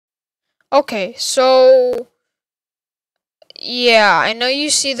Okay, so yeah, I know you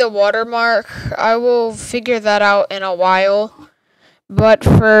see the watermark. I will figure that out in a while. But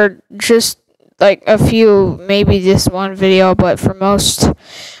for just like a few, maybe this one video, but for most,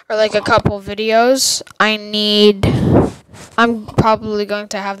 or like a couple videos, I'm probably going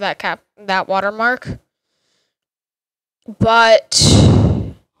to have that watermark. But,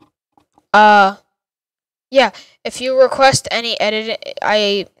 uh, yeah, if you request any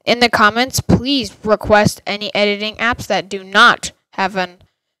in the comments, please request any editing apps that do not have a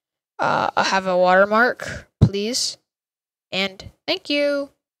watermark, please. And thank you.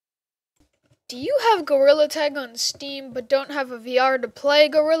 Do you have Gorilla Tag on Steam but don't have a VR to play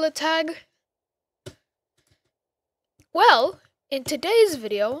Gorilla Tag? Well, in today's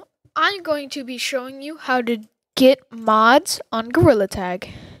video, I'm going to be showing you how to get mods on Gorilla Tag.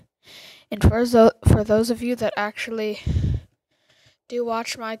 And for those of you that actually do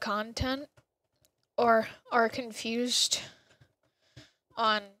watch my content or are confused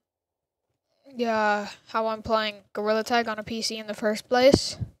on how I'm playing Gorilla Tag on a PC in the first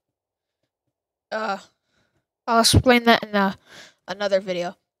place, I'll explain that in another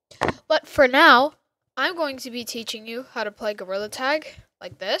video. But for now, I'm going to be teaching you how to play Gorilla Tag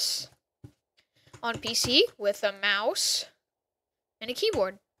like this on PC with a mouse and a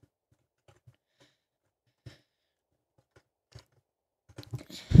keyboard.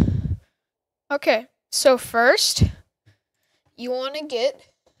 Okay, so first, you want to get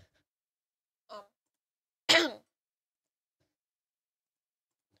hang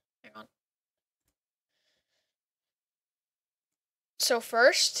on. So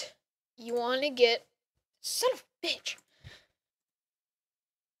first, you want to get son of a bitch.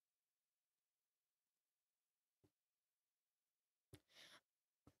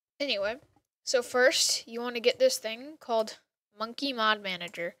 Anyway, so first, you want to get this thing called Monkey Mod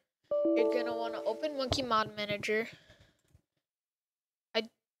Manager. You're gonna want to open Monkey Mod Manager. I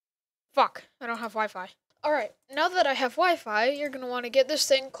don't have Wi-Fi. Alright, now that I have Wi-Fi, you're gonna want to get this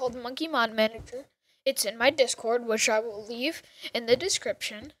thing called Monkey Mod Manager. It's in my Discord, which I will leave in the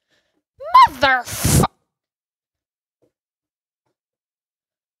description.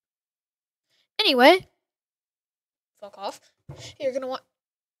 Anyway, fuck off. You're gonna want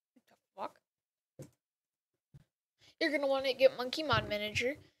You're gonna want to get Monkey Mod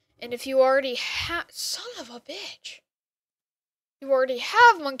Manager, and if you already have son of a bitch, you already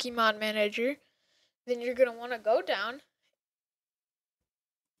have Monkey Mod Manager, then you're gonna want to go down.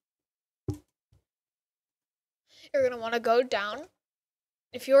 You're gonna want to go down.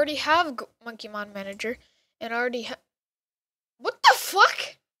 If you already have Monkey Mod Manager and already what the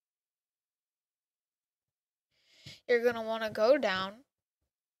fuck? You're gonna want to go down.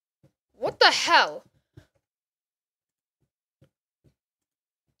 What the hell?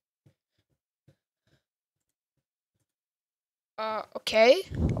 Okay.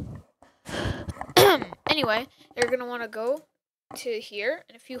 Anyway, you're gonna want to go to here,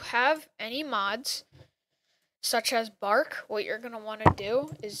 and if you have any mods, such as Bark, what you're gonna want to do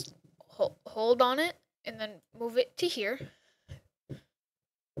is hold on it and then move it to here. Hang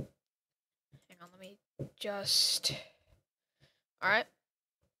on, let me just. Alright.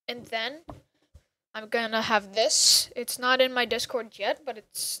 And then I'm gonna have this. It's not in my Discord yet, but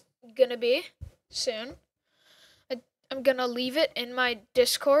it's gonna be soon. I'm gonna leave it in my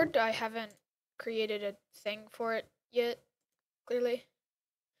Discord. I haven't created a thing for it yet, clearly.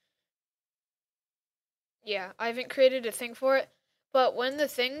 Yeah, I haven't created a thing for it. But when the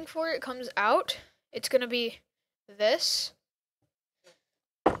thing for it comes out, it's gonna be this.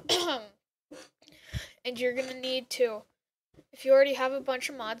 And you're gonna need to, if you already have a bunch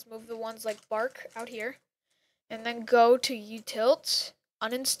of mods, move the ones like Bark out here. And then go to Utils,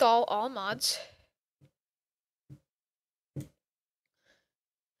 uninstall all mods.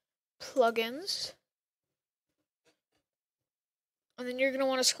 Plugins. And then you're gonna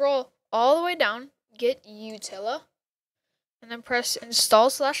want to scroll all the way down, get Utila, and then press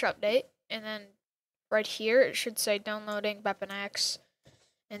install/update, and then right here it should say downloading BepInEx,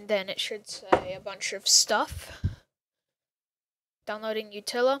 and then it should say a bunch of stuff. Downloading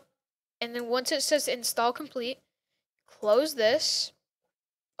Utila, and then once it says install complete, close this,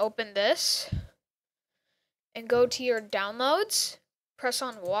 open this, and go to your downloads, press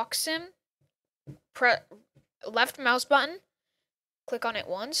on WalkSim, press left mouse button, click on it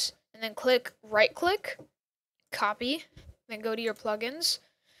once, and then right click, copy, then go to your plugins,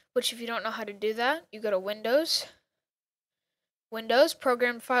 which if you don't know how to do that, you go to Windows,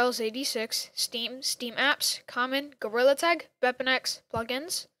 Program Files 86, Steam, Steam Apps, Common, Gorilla Tag, BepInEx,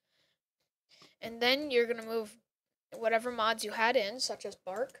 Plugins, and then you're going to move whatever mods you had in, such as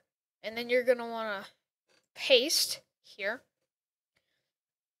Bark, And then you're going to want to paste here.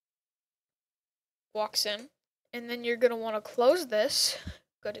 Walks in. And then you're going to want to close this.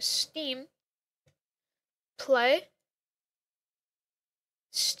 Go to Steam. Play.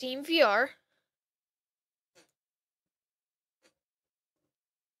 Steam VR.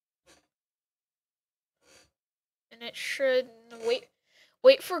 And it should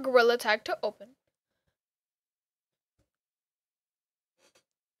wait for Gorilla Tag to open.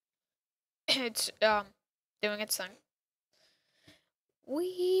 It's doing its thing.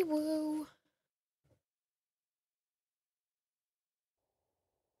 Wee woo.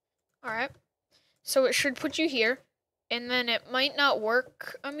 Alright. So it should put you here. And then it might not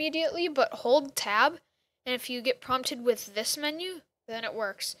work immediately, but hold tab. And if you get prompted with this menu, then it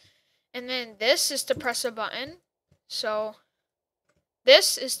works. And then this is to press a button. So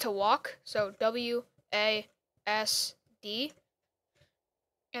this is to walk. So WASD.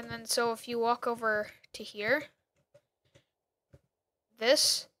 And then so if you walk over to here,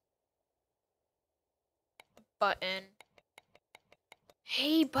 this button.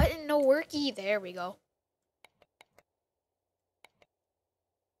 Hey, button no worky. There we go.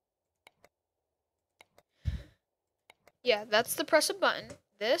 Yeah, that's the press a button.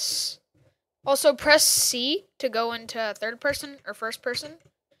 This. Also press C to go into third person or first person.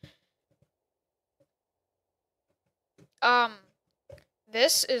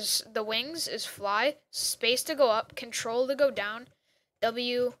 This is the wings is fly, space to go up, control to go down,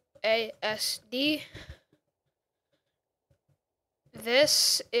 WASD.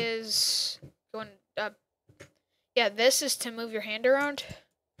 This is going yeah, this is to move your hand around.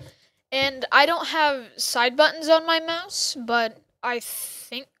 And I don't have side buttons on my mouse, but I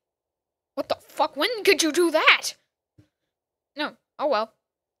think... What the fuck? When could you do that? No. Oh well.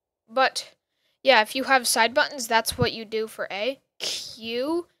 But, yeah, if you have side buttons, that's what you do for A.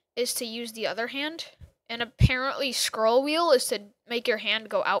 Q is to use the other hand. And apparently scroll wheel is to make your hand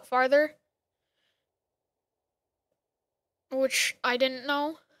go out farther. Which I didn't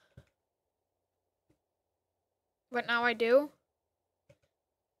know. But now I do.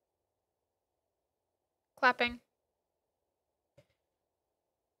 Clapping.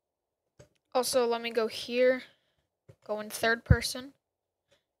 Also, let me go here. Go in third person.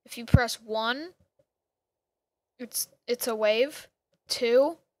 If you press 1, it's a wave.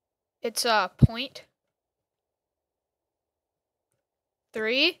 2, it's a point.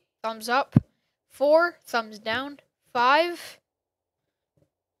 3, thumbs up. 4, thumbs down. 5,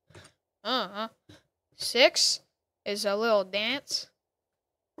 6 is a little dance.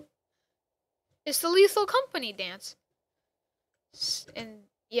 It's the Lethal Company dance. And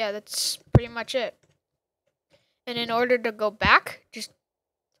yeah, that's pretty much it. And in order to go back, just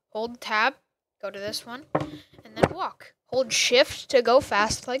hold tab, go to this one, and then walk. Hold shift to go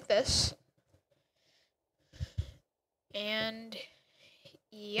fast like this. And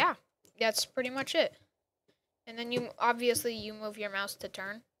yeah, that's pretty much it. And then you move your mouse to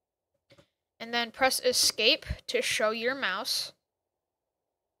turn. And then press escape to show your mouse.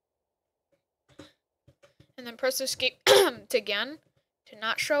 And then press escape again to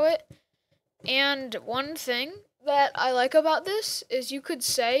not show it. And one thing that I like about this is you could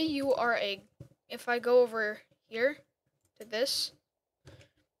say you are if I go over here to this,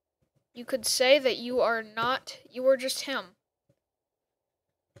 you could say that you are just him.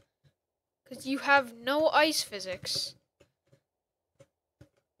 Because you have no ice physics.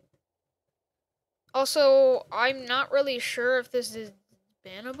 Also, I'm not really sure if this is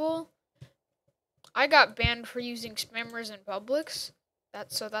bannable. I got banned for using spammers in Publix.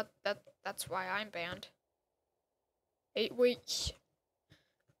 That's why I'm banned. 8 weeks.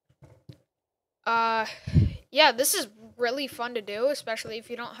 Yeah, this is really fun to do, especially if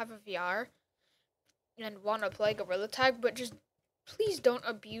you don't have a VR and want to play Gorilla Tag, but just please don't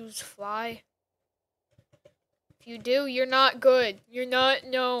abuse Fly. If you do, you're not good. You're not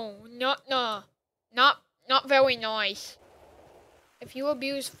very nice. If you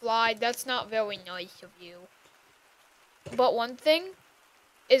abuse Fly, that's not very nice of you. But one thing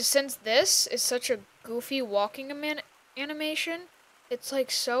is, since this is such a goofy walking animation, it's like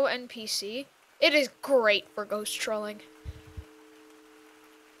so NPC, it is great for ghost trolling.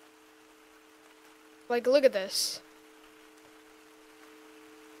 Like, look at this.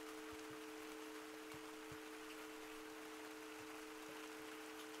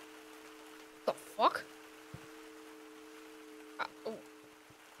 The fuck? Oh.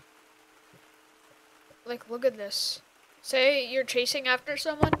 Like, look at this. Say you're chasing after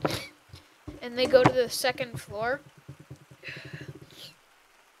someone, and they go to the second floor.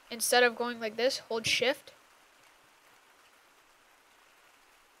 Instead of going like this, hold shift.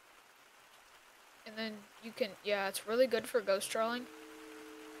 And then you can, yeah, it's really good for ghost trolling.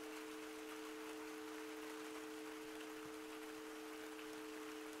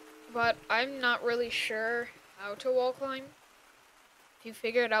 But I'm not really sure how to wall climb. If you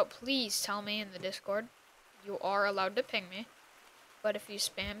figure it out, please tell me in the Discord. You are allowed to ping me. But if you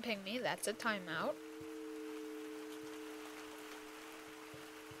spam ping me, that's a timeout.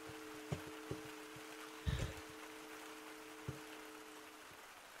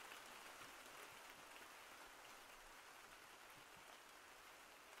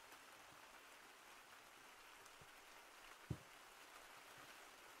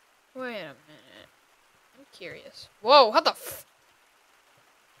 Wait a minute. I'm curious. Whoa, what the f-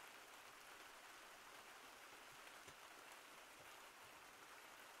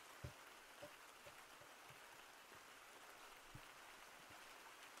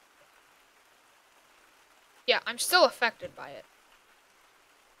 Yeah, I'm still affected by it.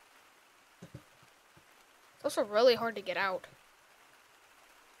 It's also really hard to get out.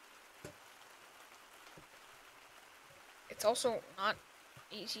 It's also not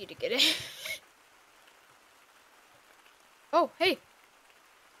easy to get in. Oh, hey.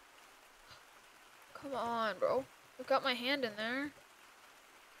 Come on, bro. I've got my hand in there.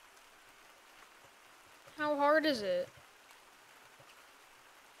 How hard is it?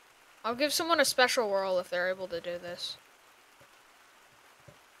 I'll give someone a special whirl if they're able to do this.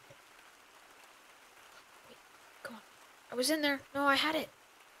 Wait, come on. I was in there. No, I had it.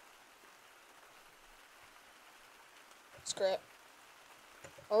 Scrap.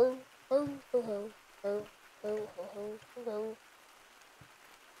 Oh, oh, oh, oh, oh, oh, oh, oh, oh.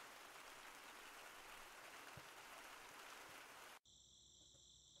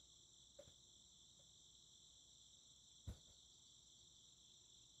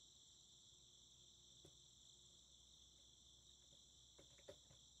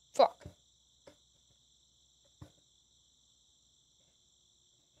 Fuck.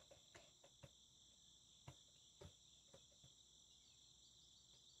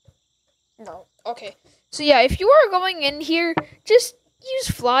 No. Okay. So yeah, if you are going in here, just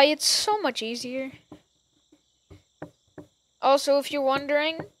use fly. It's so much easier. Also, if you're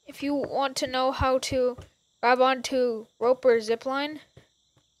wondering, if you want to know how to grab onto rope or zipline,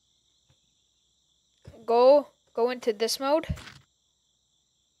 go into this mode.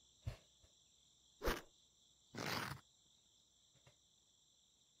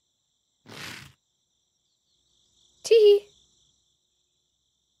 Tee.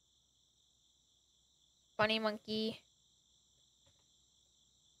 Funny monkey.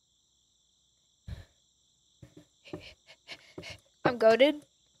 I'm goated.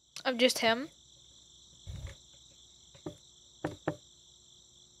 I'm just him.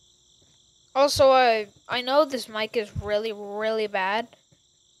 Also, I know this mic is really, really bad,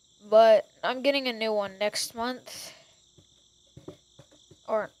 but I'm getting a new one next month.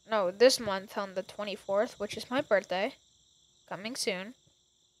 Or, no, this month on the 24th, which is my birthday. Coming soon.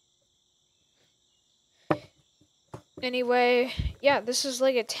 Anyway, yeah, this is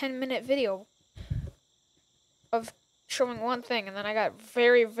like a 10-minute video of showing one thing, and then I got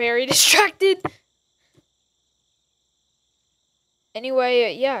very, very distracted.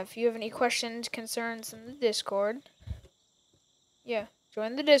 Anyway, yeah, if you have any questions, concerns in the Discord, yeah,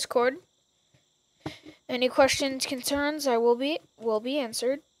 join the Discord. Any questions, concerns, will be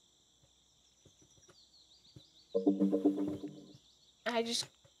answered. I just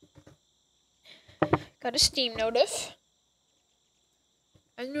got a Steam notif.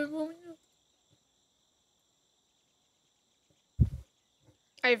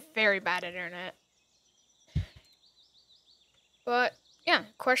 I have very bad internet. But yeah,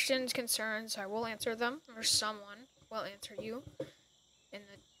 questions, concerns, I will answer them, or someone will answer you in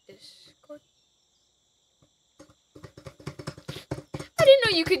the Discord. I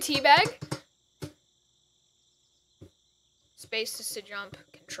didn't know you could teabag. Space is to jump.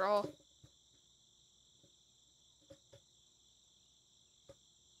 Control.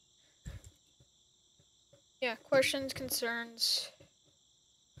 Yeah, questions, concerns.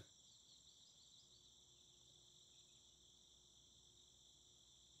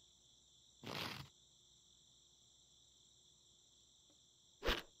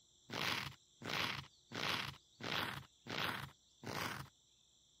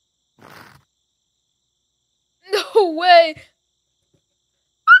 No way!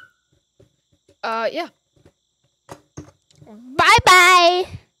 Yeah. Bye-bye!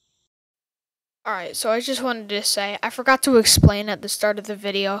 Alright, so I just wanted to say, I forgot to explain at the start of the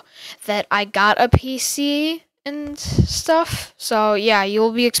video that I got a PC and stuff. So, yeah,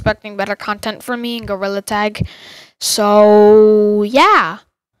 you'll be expecting better content from me in Gorilla Tag. So, yeah.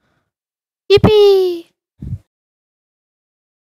 Yippee!